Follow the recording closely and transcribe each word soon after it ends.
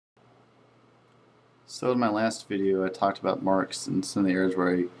So in my last video, I talked about Marx and some of the areas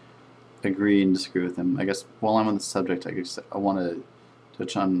where I agree and disagree with him. I guess while I'm on the subject, I want to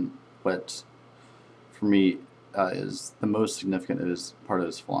touch on what, for me, is the most significant is part of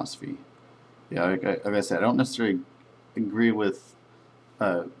his philosophy. Yeah, like I said, I don't necessarily agree with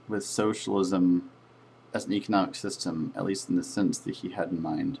socialism as an economic system, at least in the sense that he had in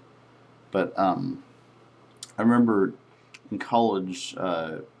mind. But I remember in college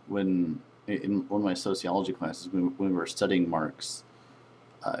when in one of my sociology classes when we were studying Marx,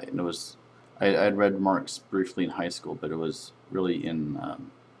 and it was I had read Marx briefly in high school, but it was really in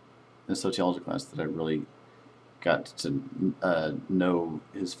a sociology class that I really got to know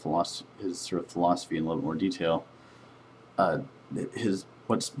his philosophy, his sort of philosophy in a little more detail. Uh, his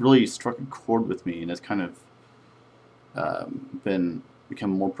what's really struck a chord with me and has kind of been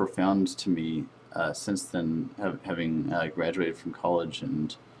become more profound to me since then, having graduated from college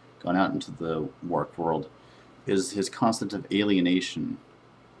and gone out into the work world, is his concept of alienation.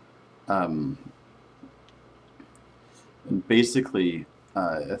 Um, and basically,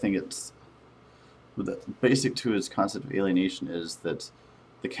 I think it's the basic to his concept of alienation is that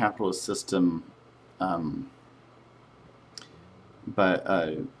the capitalist system, um, but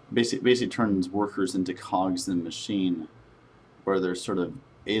basically turns workers into cogs in the machine, where they're sort of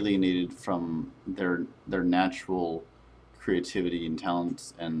alienated from their natural creativity and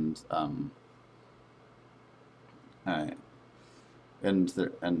talents uh, and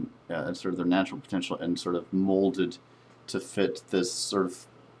sort of their natural potential, and sort of molded to fit this sort of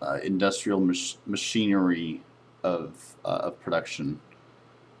industrial machinery of production,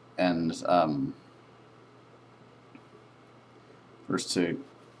 and first to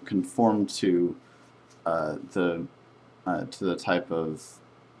conform to the type of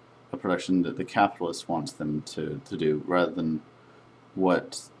production that the capitalist wants them to do, rather than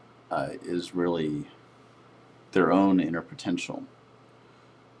what is really their own inner potential.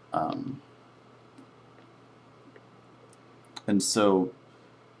 Um, and so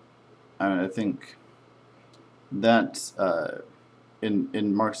I think that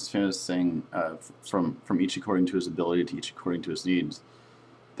in Marx's famous saying, from each according to his ability to each according to his needs,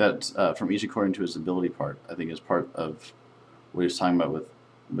 that from each according to his ability part, I think, is part of what he was talking about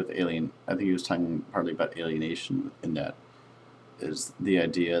with alien. I think he was talking partly about alienation in that, is the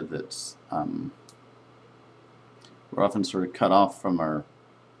idea that we're often sort of cut off from our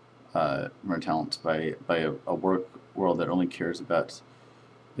talents by a work world that only cares about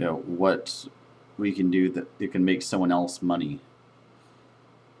what we can do that it can make someone else money.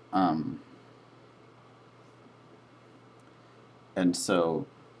 Um, and so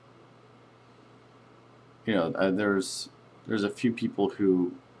there's a few people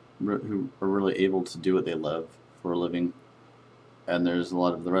who are really able to do what they love for a living, and there's a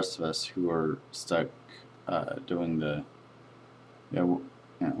lot of the rest of us who are stuck doing the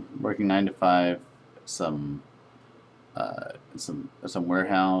working 9 to 5, some some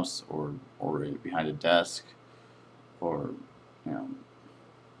warehouse, or behind a desk, or you know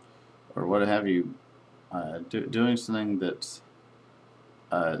or what have you, doing something that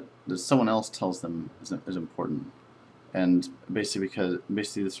someone else tells them is important, and basically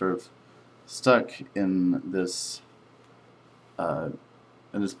they're sort of stuck uh, in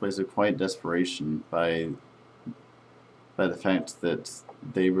this place of quiet desperation by the fact that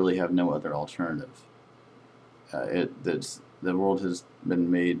they really have no other alternative. It that the world has been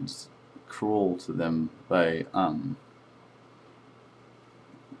made cruel to them by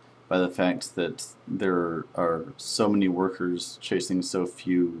the fact that there are so many workers chasing so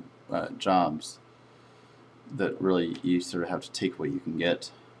few jobs, that really you sort of have to take what you can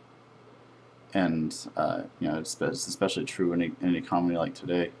get. And it's especially true in an economy like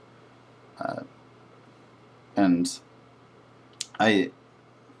today. Uh, and I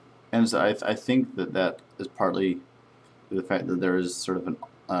I think that is partly the fact that there is sort of an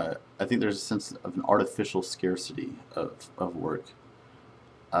I think there's a sense of an artificial scarcity of work,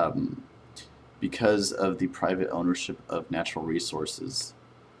 um, because of the private ownership of natural resources,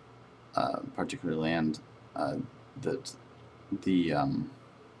 particularly land, that the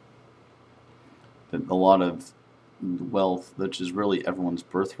that a lot of wealth, which is really everyone's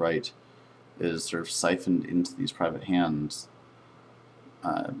birthright, is sort of siphoned into these private hands,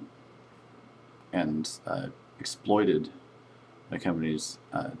 uh, and exploited by companies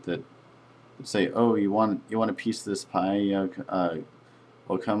that say, "Oh, you want a piece of this pie?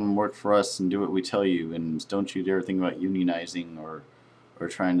 Well, come work for us and do what we tell you, and don't you dare think about unionizing or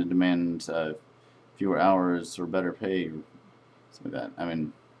trying to demand fewer hours or better pay, or something like that." I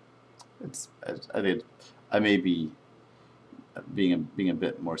mean, I think I may be being a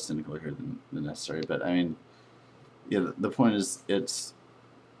bit more cynical here than necessary. But I mean, yeah, the point is, it's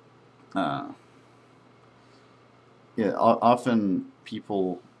yeah. Often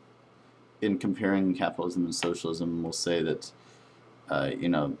people, in comparing capitalism and socialism, will say that you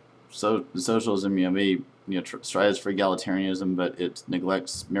know, socialism, may strives for egalitarianism, but it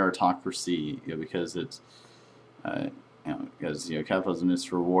neglects meritocracy, because it's uh, because capitalism is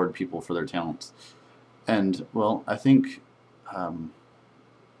to reward people for their talents. And well, I think um,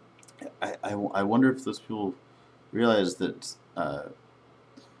 I wonder if those people realize that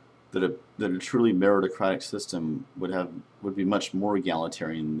that a truly meritocratic system would be much more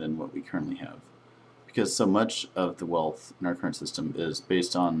egalitarian than what we currently have, because so much of the wealth in our current system is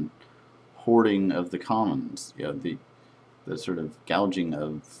based on hoarding of the commons, the sort of gouging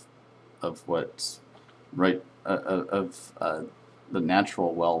of what's right of the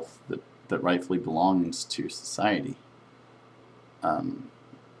natural wealth that rightfully belongs to society. Um,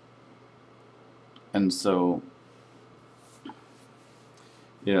 and so,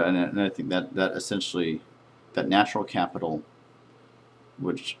 and I think that essentially, that natural capital,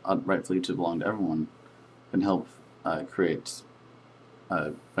 which ought rightfully to belong to everyone, can help create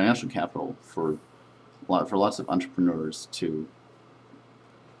financial capital for lots of entrepreneurs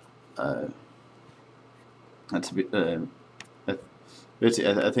uh, to be.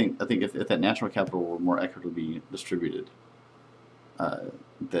 I think if that natural capital were more equitably distributed,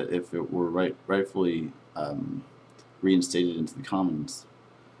 that if it were rightfully reinstated into the commons,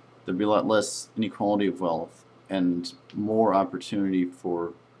 there'd be a lot less inequality of wealth and more opportunity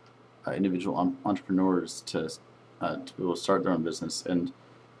for individual entrepreneurs to be able to start their own business, and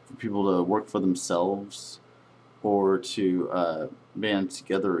for people to work for themselves, or to band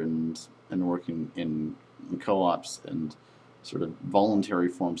together and work in co-ops and sort of voluntary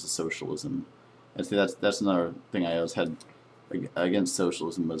forms of socialism. And see, that's another thing I always had against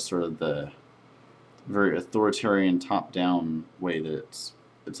socialism, was sort of the very authoritarian top-down way that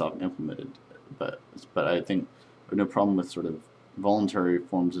it's often implemented. But I think I have no problem with sort of voluntary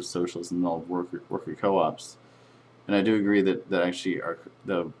forms of socialism involve worker co-ops. And I do agree that actually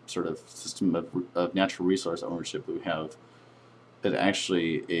the sort of system of natural resource ownership that we have, it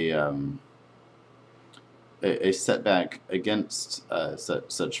actually a setback against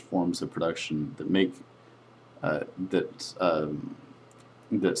such forms of production that make that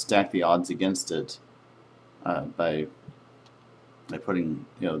that stack the odds against it by putting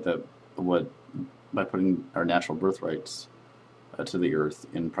what by putting our natural birthrights to the earth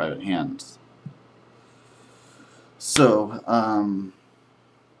in private hands. So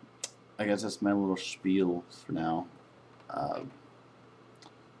I guess that's my little spiel for now. Hope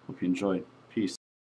you enjoyed.